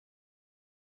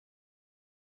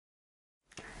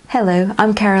Hello,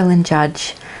 I'm Carolyn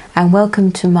Judge and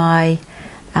welcome to my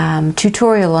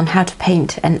tutorial on how to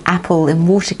paint an apple in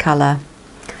watercolor.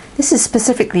 This is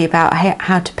specifically about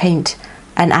how to paint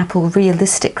an apple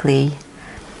realistically.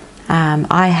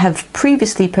 I have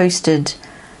previously posted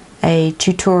a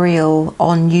tutorial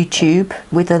on YouTube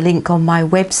with a link on my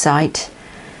website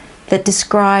that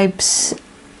describes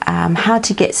how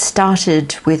to get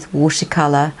started with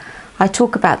watercolor. I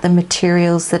talk about the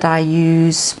materials that I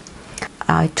use.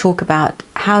 I talk about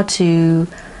how to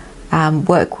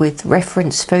work with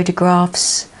reference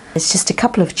photographs. There's just a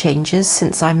couple of changes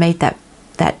since I made that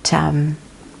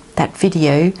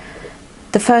video.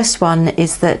 The first one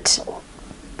is that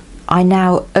I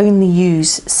now only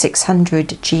use 600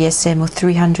 GSM or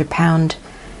 300-pound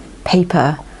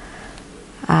paper.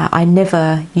 I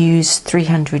never use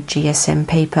 300 GSM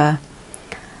paper.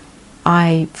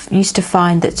 I used to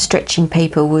find that stretching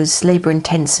paper was labor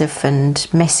intensive and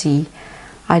messy.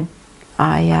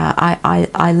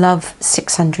 I love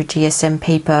 600 GSM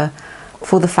paper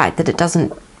for the fact that it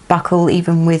doesn't buckle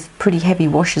even with pretty heavy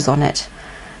washes on it.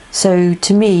 So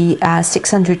to me,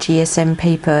 600 GSM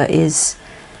paper is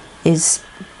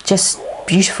just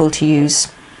beautiful to use.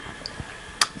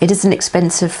 It is an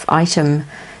expensive item,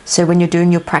 so when you're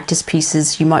doing your practice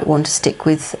pieces you might want to stick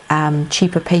with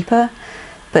cheaper paper,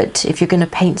 but if you're going to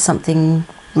paint something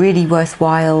really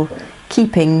worthwhile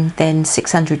keeping, then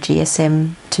 600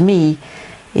 GSM to me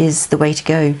is the way to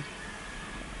go.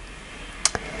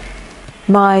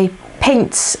 My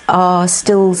paints are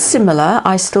still similar.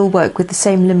 I still work with the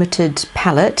same limited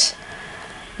palette.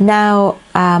 Now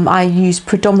I use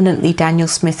predominantly Daniel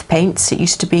Smith paints. It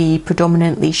used to be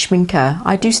predominantly Schminker.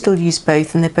 I do still use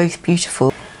both and they're both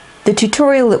beautiful. The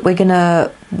tutorial that we're going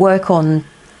to work on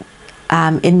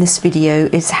in this video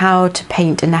is how to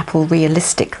paint an apple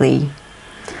realistically.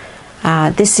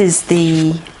 This is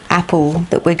the apple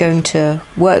that we're going to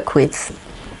work with.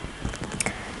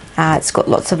 It's got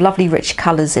lots of lovely rich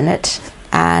colours in it,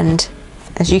 and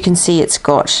as you can see it's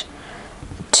got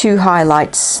two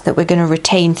highlights that we're going to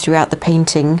retain throughout the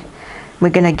painting. We're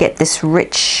going to get this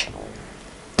rich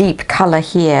deep colour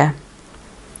here,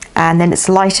 and then it's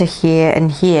lighter here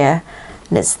and here,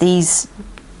 and it's these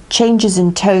changes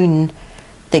in tone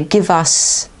that give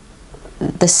us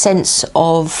the sense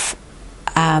of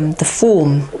the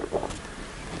form.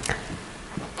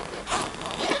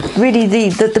 Really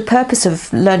the purpose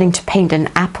of learning to paint an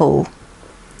apple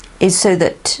is so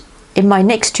that in my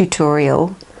next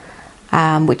tutorial,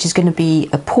 which is going to be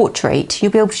a portrait,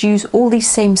 you'll be able to use all these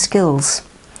same skills.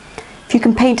 If you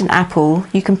can paint an apple,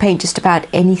 you can paint just about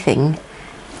anything.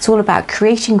 It's all about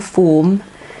creating form,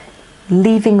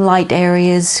 leaving light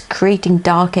areas, creating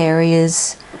dark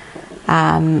areas,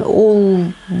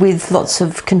 all with lots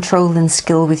of control and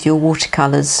skill with your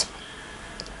watercolors.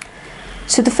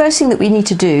 So the first thing that we need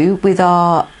to do with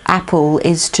our apple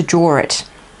is to draw it.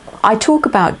 I talk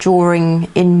about drawing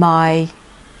in my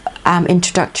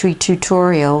introductory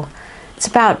tutorial. It's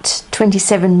about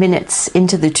 27 minutes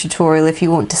into the tutorial if you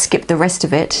want to skip the rest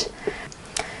of it.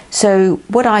 So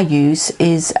what I use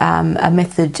is a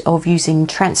method of using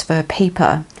transfer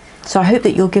paper. So I hope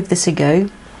that you'll give this a go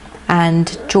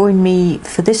and join me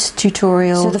for this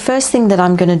tutorial. So the first thing that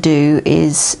I'm going to do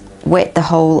is wet the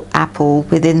whole apple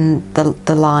within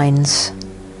the lines,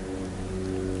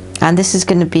 and this is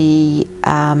going to be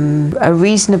a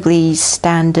reasonably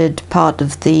standard part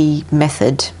of the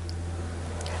method.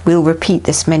 We'll repeat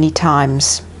this many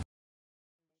times.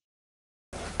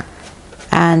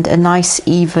 And a nice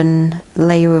even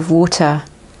layer of water,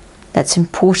 that's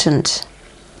important.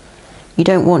 You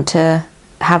don't want to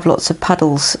have lots of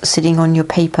puddles sitting on your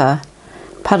paper.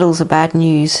 Puddles are bad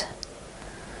news.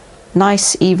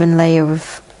 Nice even layer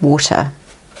of water.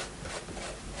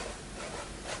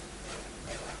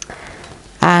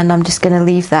 And I'm just going to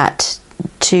leave that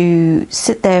to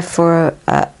sit there for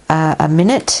a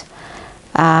minute.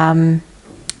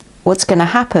 What's going to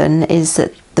happen is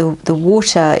that the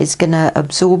water is going to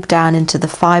absorb down into the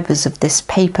fibers of this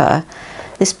paper.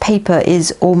 This paper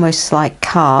is almost like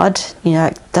card, you know,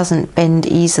 it doesn't bend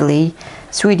easily.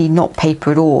 It's really not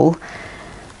paper at all.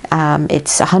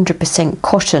 It's 100%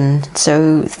 cotton,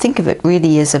 so think of it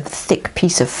really as a thick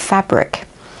piece of fabric.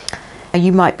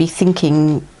 You might be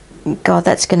thinking, God,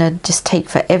 that's going to just take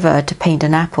forever to paint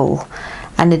an apple.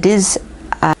 And it is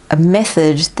a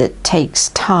method that takes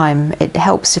time. It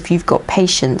helps if you've got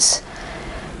patience.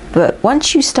 But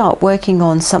once you start working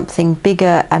on something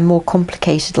bigger and more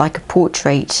complicated like a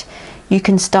portrait, you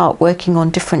can start working on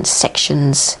different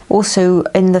sections. Also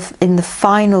in the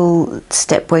final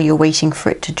step where you're waiting for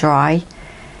it to dry,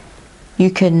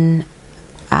 you can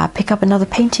pick up another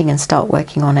painting and start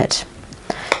working on it.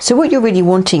 So what you're really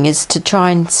wanting is to try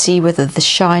and see whether the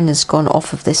shine has gone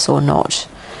off of this or not.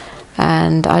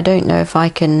 And I don't know if I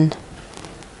can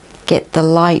get the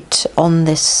light on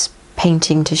this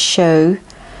painting to show,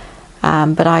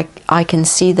 but I can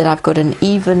see that I've got an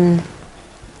even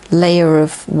layer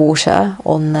of water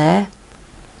on there,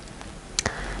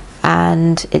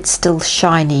 and it's still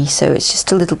shiny, so it's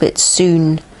just a little bit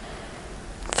soon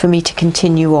for me to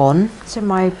continue on. So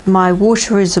my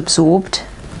water is absorbed,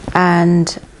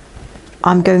 and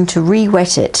I'm going to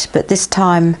re-wet it, but this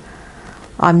time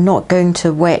I'm not going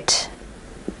to wet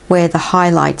where the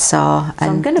highlights are. So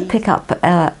I'm going to pick up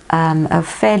a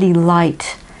fairly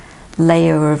light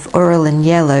layer of Uralin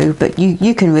yellow, but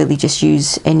you can really just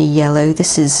use any yellow.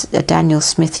 This is a Daniel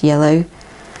Smith yellow,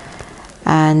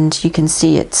 and you can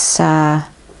see it's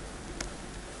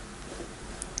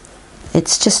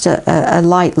just a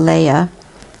light layer,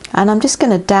 and I'm just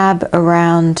going to dab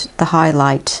around the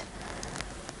highlight,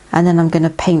 and then I'm going to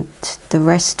paint the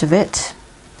rest of it,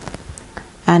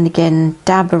 and again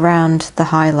dab around the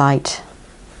highlight.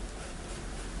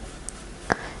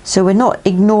 So we're not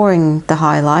ignoring the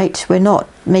highlight, we're not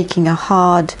making a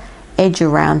hard edge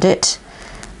around it,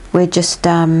 we're just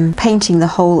painting the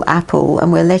whole apple,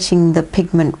 and we're letting the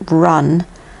pigment run,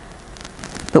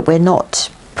 but we're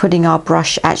not putting our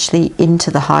brush actually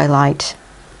into the highlight.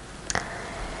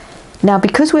 Now,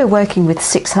 because we're working with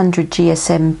 600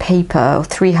 GSM paper or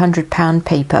 300 pound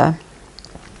paper,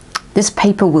 this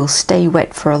paper will stay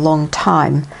wet for a long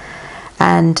time,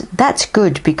 and that's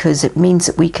good because it means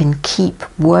that we can keep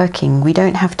working. We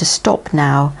don't have to stop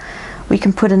now. We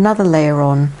can put another layer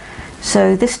on.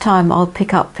 So this time I'll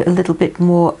pick up a little bit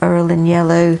more Uralin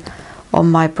yellow on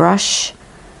my brush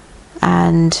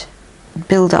and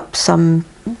build up some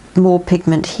more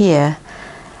pigment here.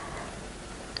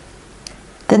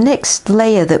 The next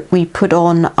layer that we put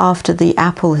on after the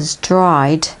apple has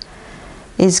dried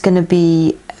is going to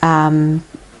be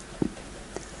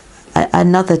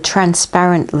another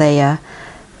transparent layer.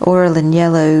 Uralin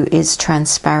yellow is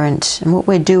transparent, and what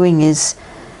we're doing is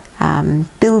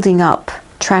building up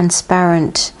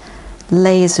transparent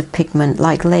layers of pigment,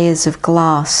 like layers of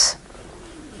glass.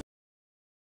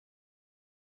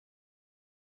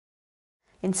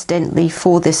 Incidentally,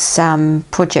 for this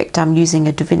project I'm using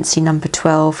a Da Vinci No.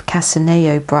 12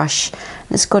 Casaneo brush.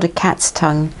 It's got a cat's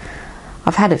tongue.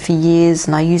 I've had it for years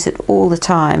and I use it all the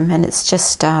time, and it's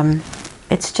just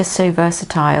so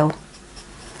versatile.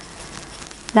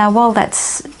 Now, while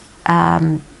that's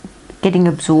getting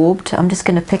absorbed, I'm just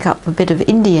going to pick up a bit of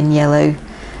Indian yellow,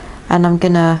 and I'm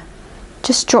going to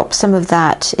just drop some of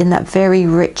that in that very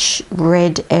rich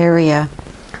red area.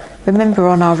 Remember,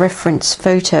 on our reference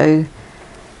photo,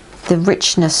 the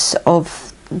richness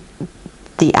of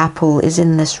the apple is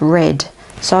in this red,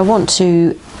 so I want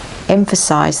to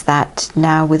emphasize that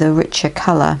now with a richer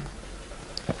color.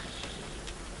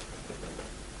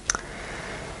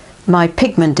 My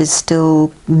pigment is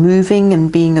still moving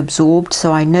and being absorbed,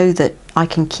 so I know that I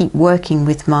can keep working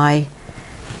with my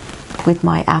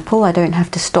apple. I don't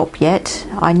have to stop yet.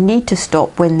 I need to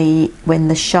stop when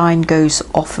the shine goes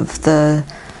off of the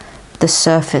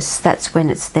surface. That's when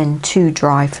it's then too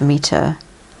dry for me to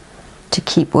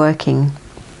keep working.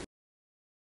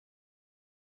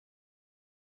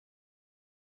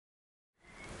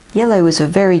 Yellow is a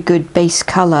very good base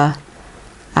color,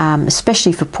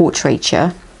 especially for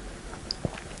portraiture.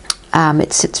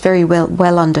 It sits very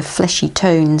well under fleshy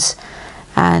tones,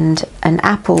 and an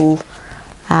apple,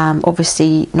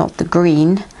 obviously not the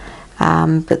green,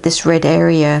 but this red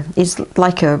area is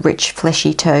like a rich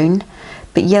fleshy tone.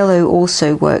 But yellow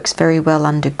also works very well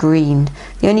under green.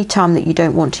 The only time that you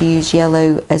don't want to use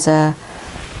yellow as a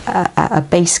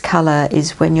base color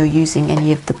is when you're using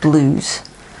any of the blues,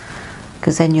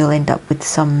 because then you'll end up with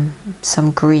some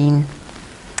green.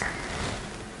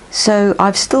 So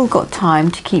I've still got time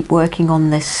to keep working on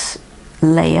this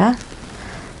layer.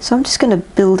 So I'm just going to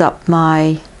build up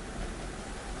my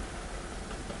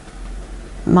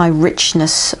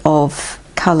richness of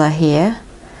color here.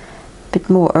 A bit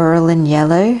more Uralin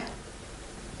yellow.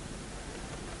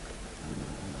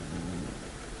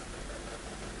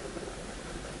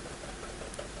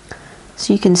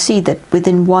 So you can see that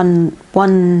within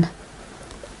one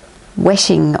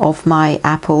wetting of my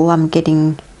apple, I'm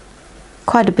getting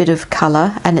quite a bit of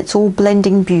color, and it's all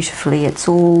blending beautifully. It's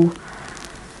all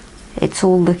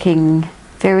looking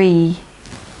very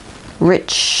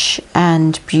rich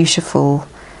and beautiful.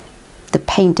 The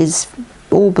paint is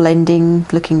all blending,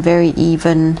 looking very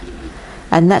even,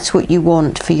 and that's what you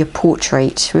want for your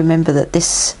portrait. Remember that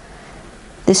this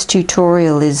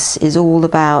tutorial is all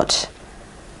about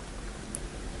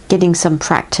getting some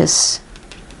practice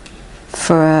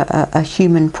for a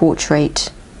human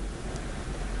portrait.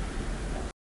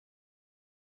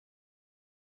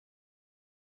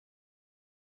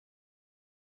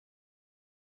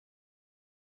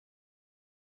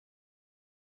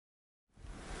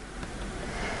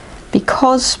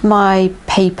 Because my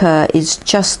paper is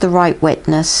just the right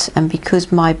wetness, and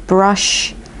because my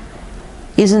brush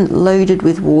isn't loaded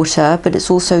with water but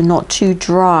it's also not too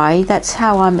dry, that's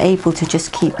how I'm able to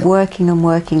just keep working and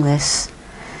working this.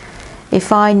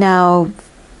 If I now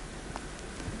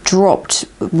dropped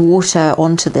water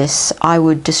onto this, I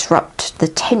would disrupt the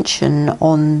tension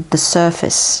on the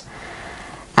surface,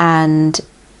 and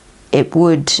it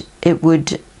would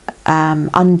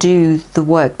undo the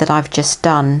work that I've just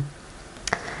done.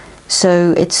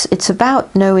 So it's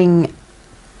about knowing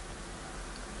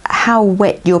how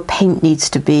wet your paint needs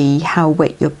to be, how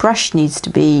wet your brush needs to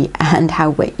be, and how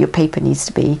wet your paper needs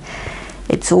to be.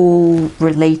 It's all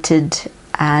related,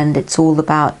 and it's all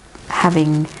about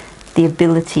having the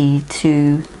ability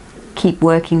to keep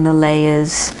working the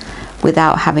layers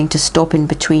without having to stop in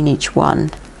between each one.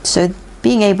 So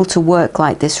being able to work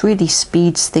like this really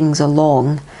speeds things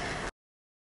along.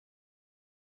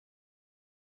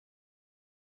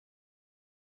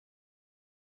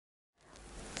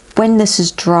 When this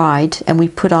is dried and we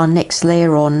put our next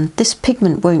layer on, this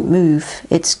pigment won't move.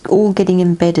 It's all getting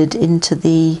embedded into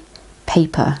the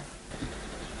paper.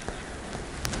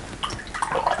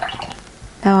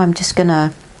 Now I'm just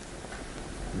gonna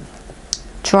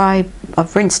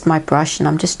I've rinsed my brush and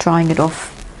I'm just drying it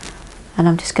off, and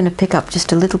I'm just gonna pick up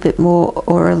just a little bit more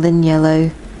Auralin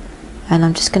yellow, and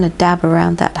I'm just gonna dab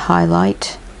around that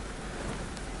highlight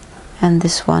and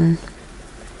this one.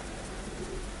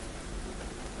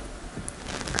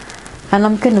 And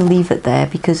I'm going to leave it there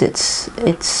because it's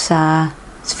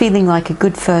feeling like a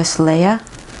good first layer.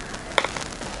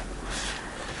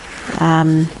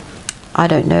 I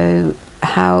don't know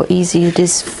how easy it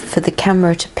is for the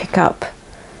camera to pick up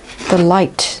the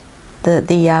light, the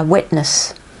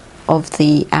wetness of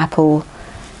the apple.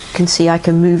 You can see I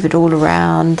can move it all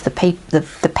around. The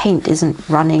paint isn't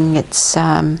running. It's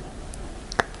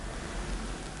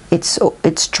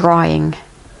drying.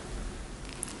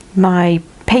 My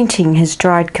painting has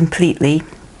dried completely,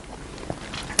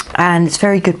 and it's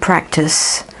very good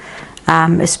practice,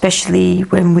 especially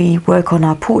when we work on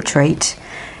our portrait,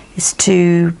 is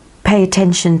to pay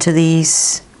attention to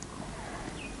these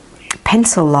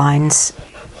pencil lines.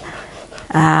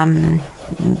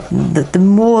 The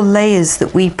more layers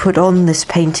that we put on this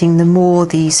painting, the more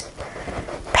these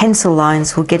pencil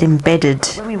lines will get embedded.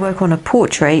 When we work on a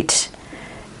portrait,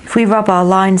 if we rub our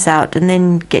lines out and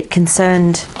then get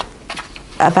concerned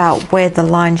about where the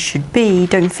line should be,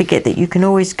 don't forget that you can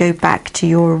always go back to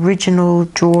your original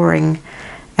drawing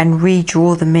and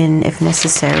redraw them in if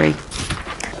necessary.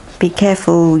 Be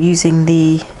careful using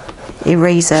the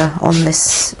eraser on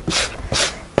this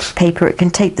paper, it can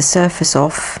take the surface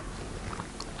off.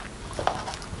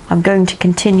 I'm going to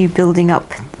continue building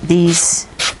up these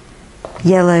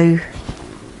yellow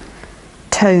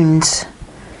tones,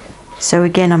 so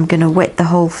again I'm going to wet the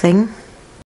whole thing.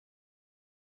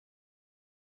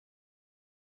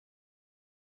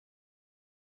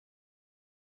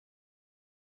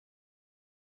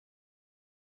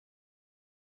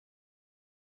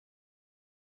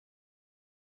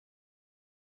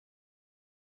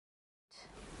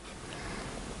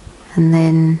 And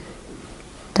then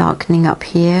darkening up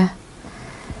here,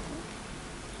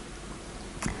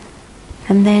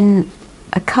 and then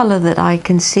a colour that I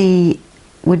can see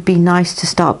would be nice to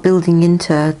start building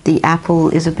into the apple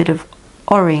is a bit of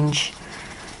orange,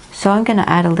 so I'm going to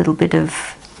add a little bit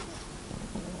of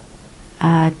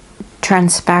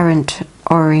transparent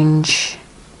orange.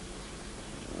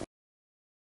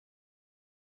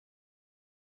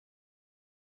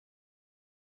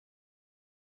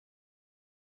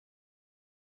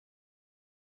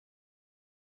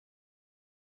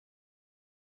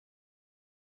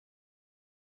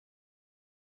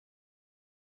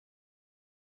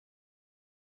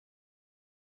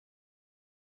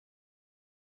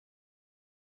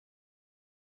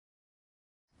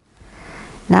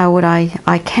 Now what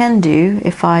I can do,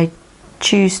 if I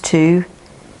choose to,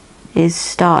 is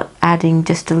start adding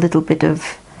just a little bit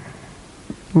of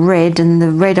red, and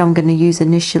the red I'm going to use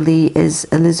initially is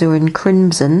alizarin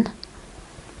crimson.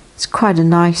 It's quite a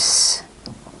nice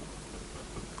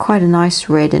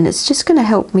red, and it's just going to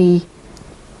help me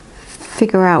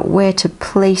figure out where to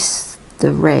place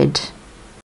the red.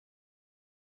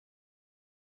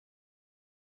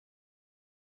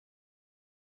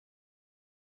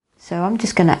 So I'm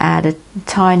just going to add a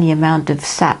tiny amount of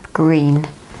sap green.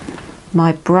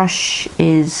 My brush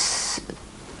is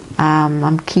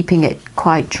I'm keeping it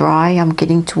quite dry. I'm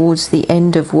getting towards the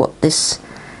end of what this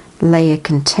layer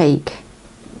can take.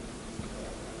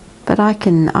 But I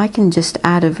can just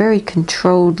add a very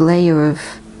controlled layer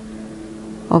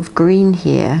of green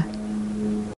here.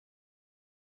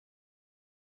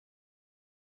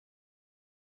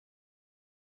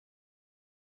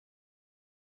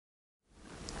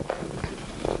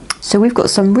 So we've got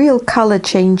some real color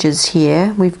changes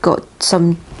here. We've got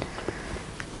some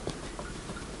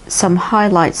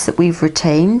highlights that we've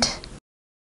retained.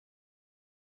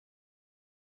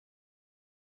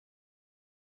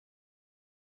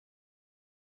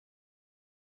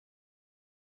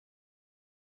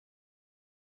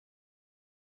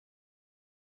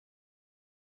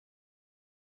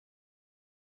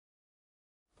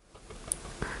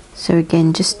 So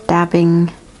again, just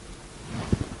dabbing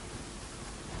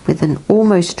with an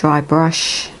almost dry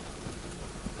brush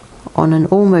on an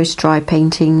almost dry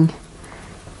painting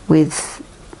with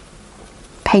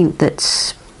paint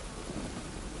that's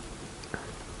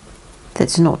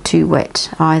not too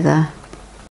wet either.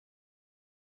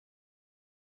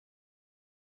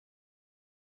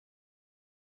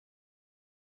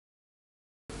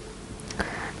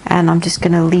 And I'm just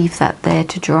going to leave that there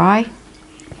to dry.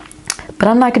 But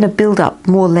I'm not going to build up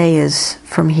more layers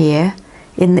from here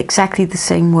in exactly the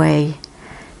same way,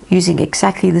 using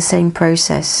exactly the same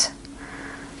process.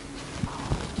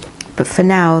 But for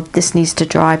now, this needs to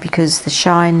dry because the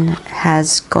shine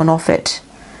has gone off it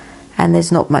and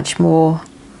there's not much more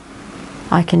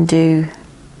I can do.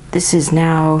 This is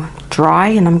now dry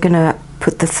and I'm going to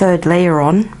put the third layer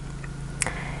on.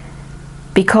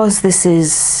 Because this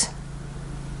is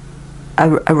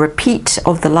a repeat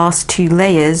of the last two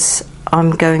layers,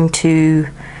 I'm going to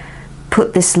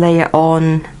put this layer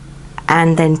on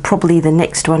and then probably the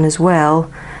next one as well,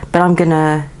 but I'm going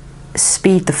to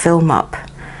speed the film up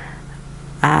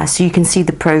so you can see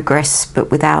the progress, but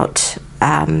without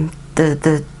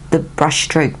the brush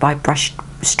stroke by brush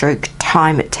stroke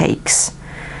time it takes.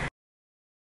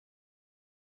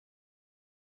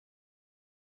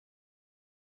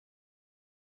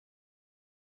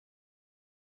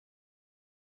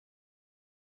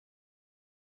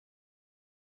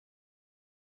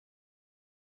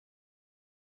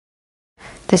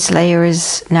 This layer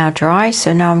is now dry,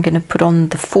 so now I'm going to put on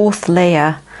the fourth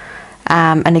layer,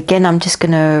 and again I'm just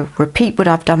going to repeat what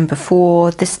I've done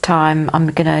before. This time I'm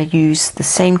going to use the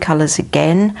same colors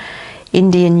again: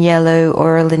 Indian yellow,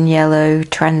 Orolin yellow,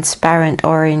 transparent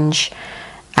orange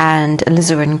and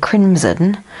alizarin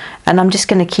crimson, and I'm just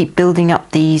going to keep building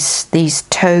up these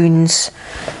tones.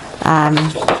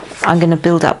 I'm going to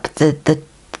build up the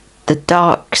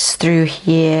darks through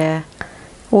here.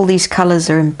 All these colours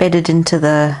are embedded into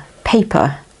the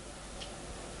paper,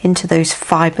 into those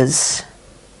fibres.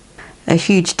 A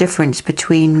huge difference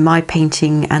between my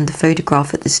painting and the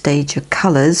photograph at this stage are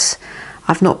colours.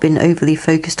 I've not been overly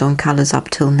focused on colours up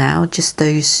till now, just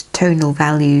those tonal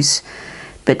values.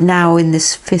 But now in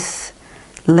this fifth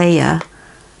layer,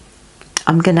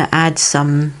 I'm going to add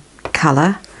some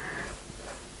colour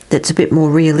that's a bit more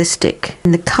realistic.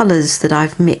 And the colours that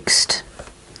I've mixed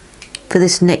for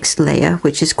this next layer,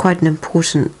 which is quite an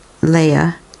important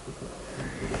layer,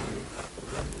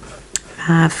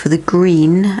 for the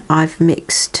green I've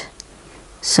mixed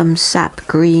some sap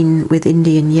green with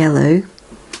Indian yellow,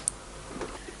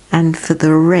 and for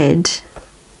the red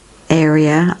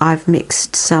area I've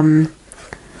mixed some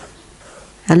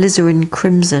alizarin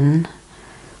crimson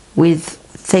with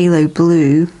phthalo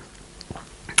blue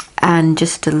and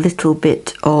just a little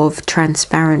bit of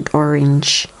transparent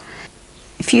orange.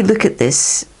 If you look at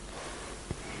this,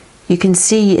 you can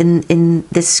see in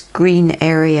this green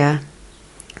area,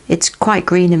 it's quite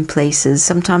green in places.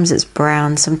 Sometimes it's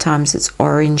brown, sometimes it's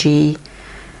orangey.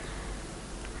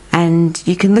 And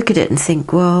you can look at it and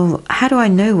think, well, how do I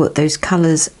know what those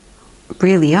colours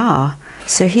really are?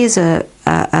 So here's a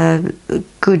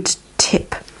good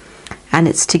tip, and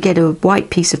it's to get a white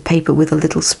piece of paper with a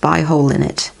little spy hole in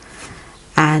it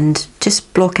and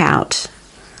just block out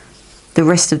the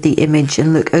rest of the image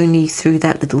and look only through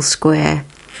that little square.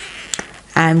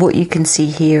 And what you can see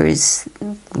here is,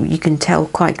 you can tell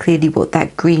quite clearly what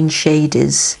that green shade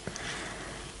is,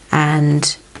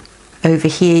 and over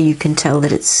here you can tell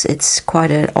that it's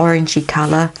quite an orangey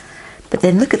colour. But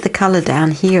then look at the colour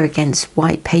down here against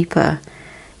white paper,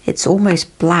 it's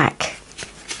almost black.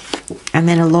 And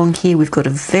then along here we've got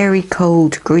a very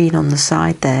cold green on the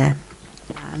side there.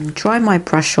 Dry my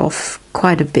brush off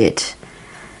quite a bit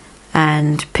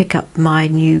and pick up my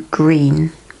new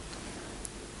green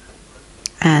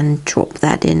and drop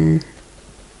that in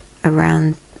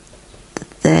around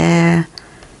there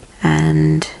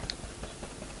and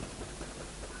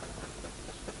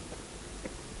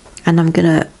And I'm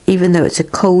gonna, even though it's a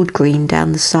cold green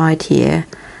down the side here,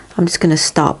 I'm just gonna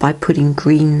start by putting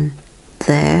green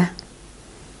there.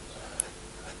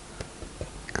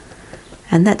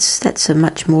 And that's a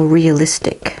much more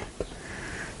realistic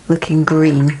looking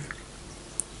green.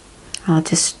 I'll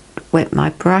just wet my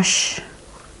brush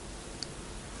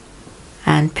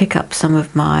and pick up some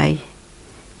of my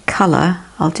colour.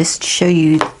 I'll just show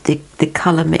you the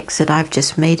colour mix that I've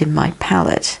just made in my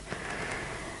palette.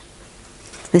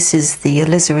 This is the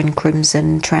alizarin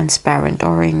crimson, transparent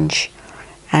orange,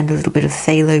 and a little bit of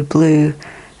phthalo blue,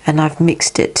 and I've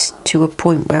mixed it to a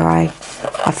point where I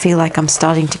feel like I'm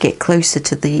starting to get closer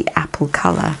to the apple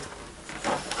colour.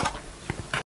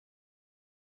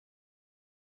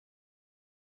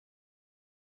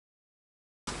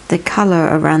 The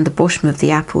colour around the bottom of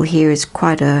the apple here is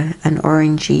quite an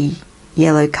orangey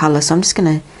yellow colour, so I'm just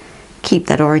going to keep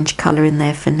that orange colour in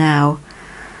there for now.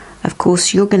 Of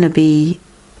course, you're going to be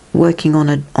working on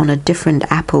a different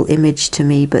apple image to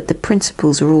me, but the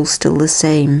principles are all still the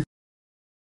same.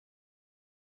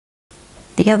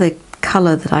 The other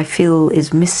colour that I feel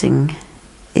is missing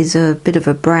is a bit of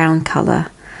a brown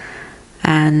colour,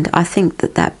 and I think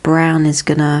that brown is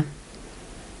gonna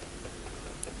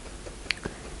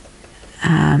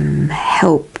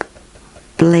help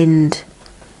blend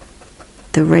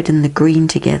the red and the green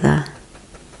together.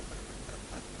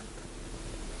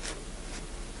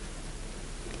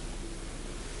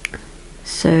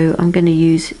 So I'm going to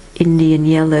use Indian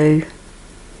yellow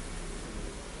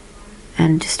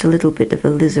and just a little bit of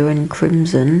alizarin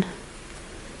crimson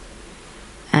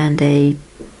and a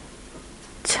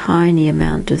tiny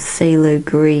amount of phthalo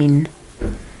green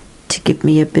to give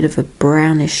me a bit of a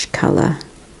brownish colour.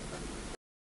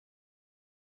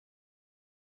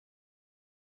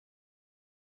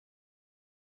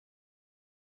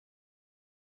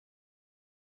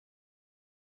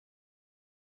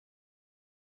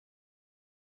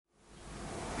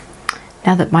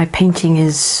 Now that my painting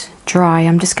is dry,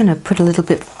 I'm just going to put a little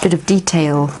bit of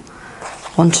detail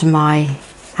onto my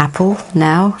apple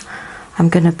now. I'm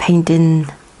going to paint in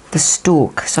the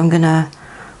stalk, so I'm going to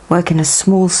work in a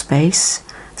small space,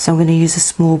 so I'm going to use a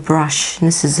small brush, and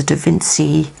this is a Da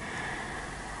Vinci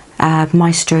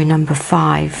Maestro number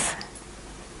 5,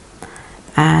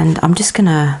 and I'm just going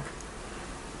to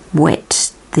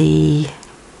wet the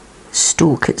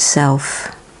stalk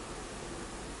itself.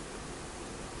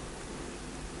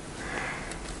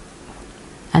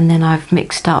 And then I've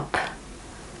mixed up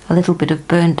a little bit of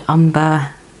burnt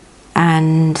umber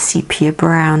and sepia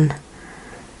brown,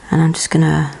 and I'm just going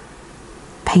to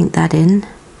paint that in.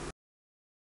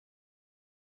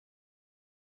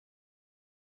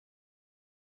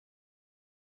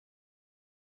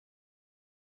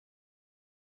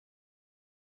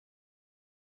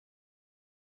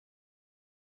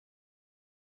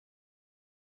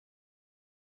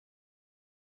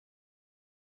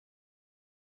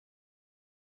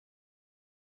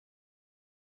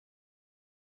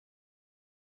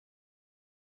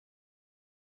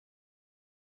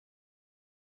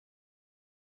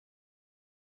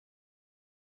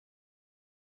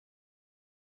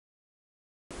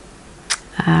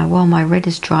 While my red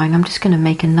is drying, I'm just going to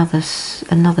make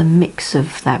another mix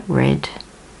of that red,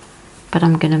 but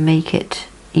I'm going to make it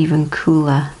even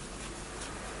cooler,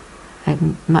 a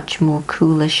much more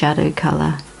cooler shadow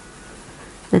colour.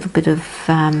 A little bit of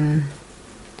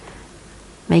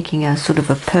making a sort of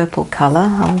a purple colour.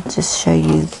 I'll just show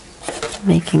you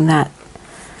making that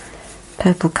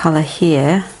purple colour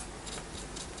here,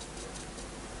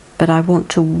 but I want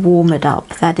to warm it up.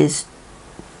 That is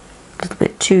a little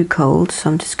bit too cold, so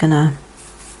I'm just gonna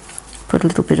put a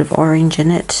little bit of orange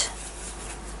in it.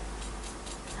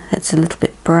 That's a little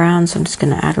bit brown, so I'm just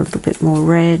gonna add a little bit more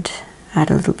red,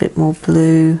 add a little bit more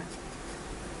blue,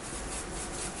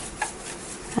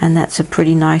 and that's a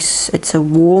pretty nice, it's a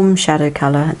warm shadow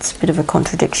colour. It's a bit of a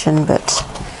contradiction, but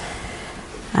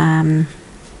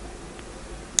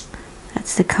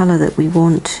that's the colour that we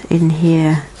want in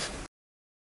here.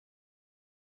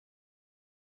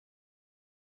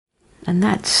 And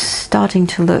that's starting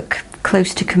to look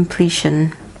close to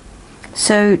completion.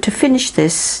 So to finish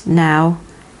this now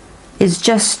is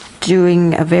just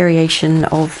doing a variation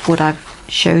of what I've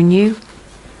shown you.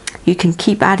 You can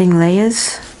keep adding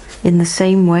layers in the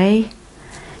same way.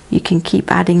 You can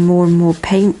keep adding more and more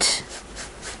paint.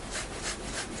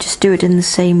 Just do it in the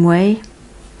same way.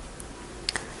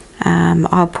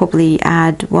 I'll probably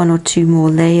add 1 or 2 more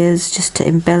layers just to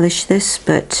embellish this,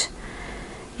 but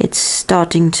it's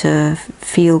starting to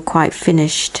feel quite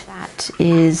finished. That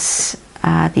is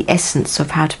the essence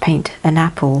of how to paint an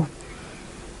apple.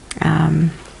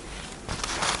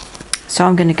 So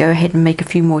I'm going to go ahead and make a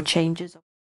few more changes.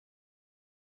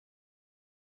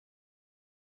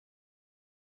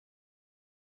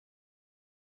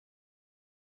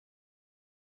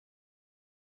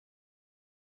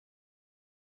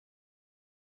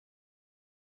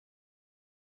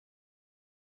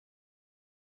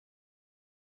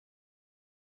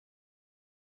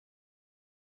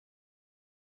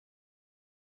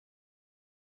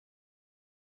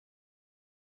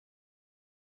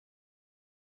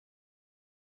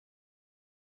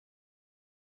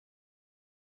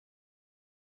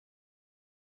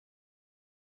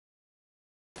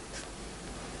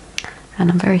 And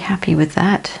I'm very happy with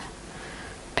that.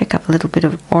 Pick up a little bit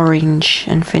of orange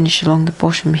and finish along the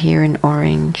bottom here in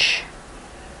orange.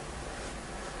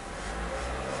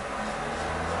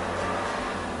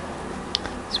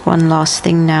 There's one last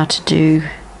thing now to do,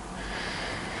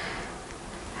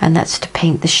 and that's to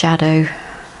paint the shadow.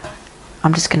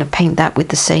 I'm just going to paint that with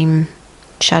the same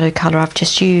shadow colour I've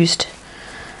just used.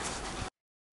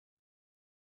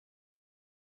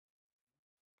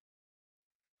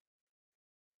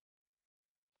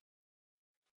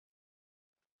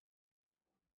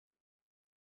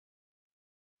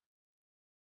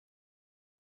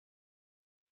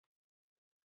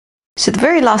 So the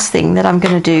very last thing that I'm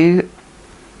going to do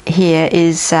here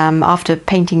is, after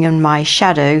painting in my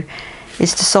shadow,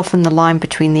 is to soften the line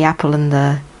between the apple and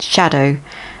the shadow.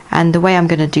 And the way I'm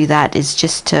going to do that is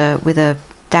just to, with a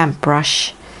damp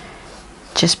brush,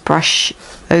 just brush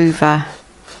over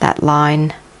that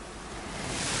line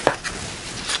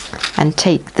and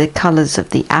take the colours of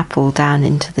the apple down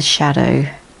into the shadow.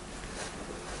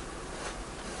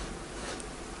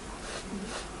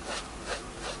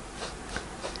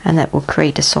 And that will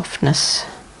create a softness.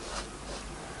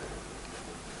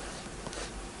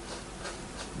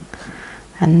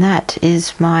 And that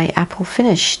is my apple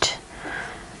finished.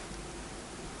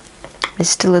 There's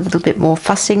still a little bit more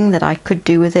fussing that I could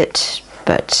do with it,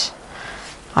 but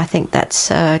I think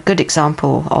that's a good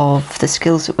example of the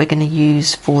skills that we're going to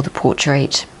use for the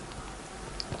portrait.